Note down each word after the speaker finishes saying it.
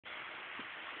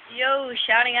Yo,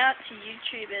 shouting out to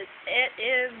YouTubers. It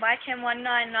is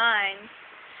MikeM199,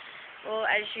 or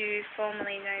as you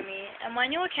formerly know me, and my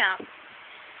new account.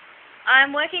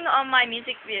 I'm working on my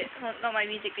music video, well, not my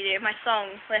music video, my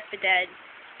song, Left for Dead.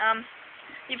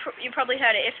 You probably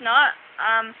heard it. If not,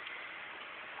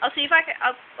 I'll see if I can,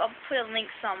 I'll put a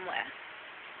link somewhere.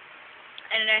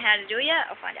 I don't know how to do it yet,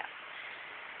 I'll find out.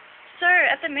 So,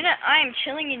 at the minute, I am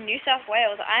chilling in New South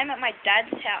Wales. I am at my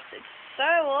dad's house. It's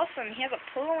so awesome. He has a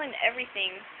pool and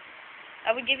everything. I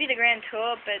would give you the grand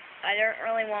tour, but I don't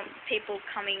really want people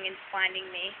coming and finding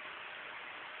me.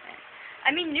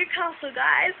 I'm in Newcastle,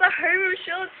 guys, the home of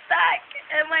Short Stack,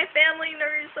 and my family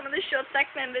knows some of the Short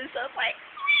Stack members, so it's like,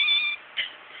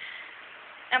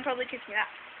 I'm probably kissing that.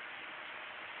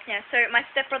 Yeah, so my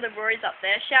stepbrother Rory's up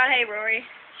there. Shout hey, Rory.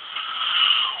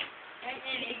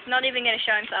 He's not even going to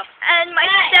show himself. And my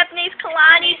stepniece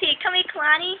Kalani's here. Come here,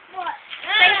 Kalani. What?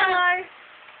 Say hello.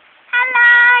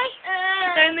 Hello.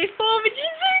 She's only 4, but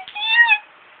she's so cute.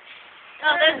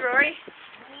 Oh, there's Rory.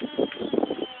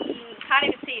 Can't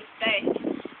even see his face.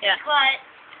 Yeah. What?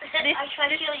 I try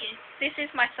to kill you. This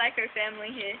is my psycho family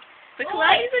here. But Oh,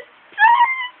 Kalani's a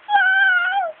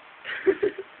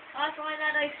I find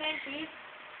that offensive.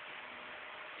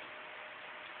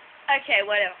 Okay,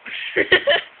 whatever.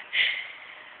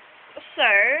 So,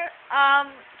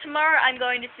 tomorrow I'm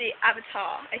going to see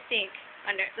Avatar, I think.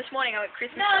 I know. This morning I went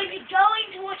Christmas No, shopping. you're going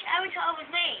to watch Avatar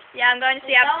with me. Yeah, I'm going to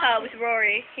see Avatar with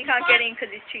Rory. He can't get in because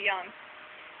he's too young.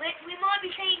 We might be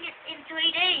seeing it in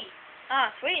 3D. Ah,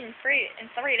 sweet, in 3D.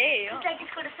 Because they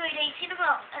just got a 3D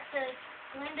cinema at the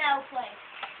Glendale place.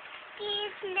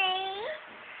 Excuse me.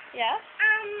 Yeah?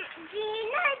 Do you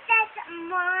know that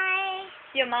my...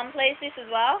 Your mum plays this as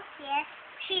well? Yes,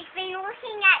 she's been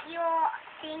looking at your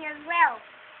thing as well.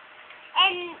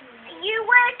 And you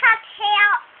work at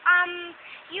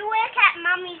you work at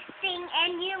Mummy's thing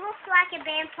and you look like a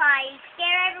vampire. You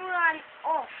scare everyone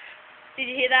off. Did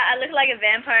you hear that? I look like a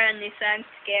vampire in this, so I'm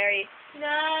scary.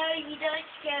 No, you don't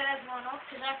scare everyone off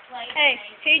because I play. Hey,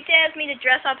 who dares me to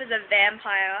dress up as a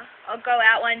vampire? I'll go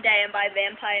out one day and buy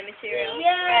vampire material.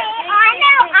 Yeah. I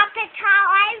know Avatar.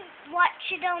 I watch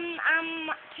it on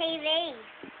TV.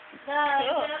 No,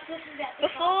 Cool. we're not talking about the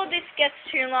Before this gets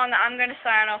too long, I'm going to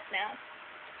sign off now.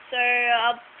 So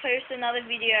I'll post another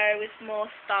video with more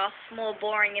stuff, more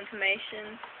boring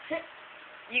information.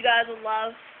 You guys will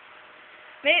love.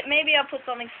 Maybe I'll put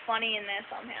something funny in there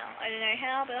somehow. I don't know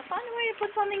how, but I'll find a way to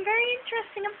put something very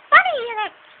interesting and funny in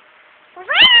it.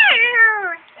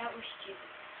 That was stupid.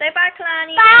 Say bye,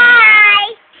 Kalani.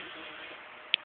 Bye.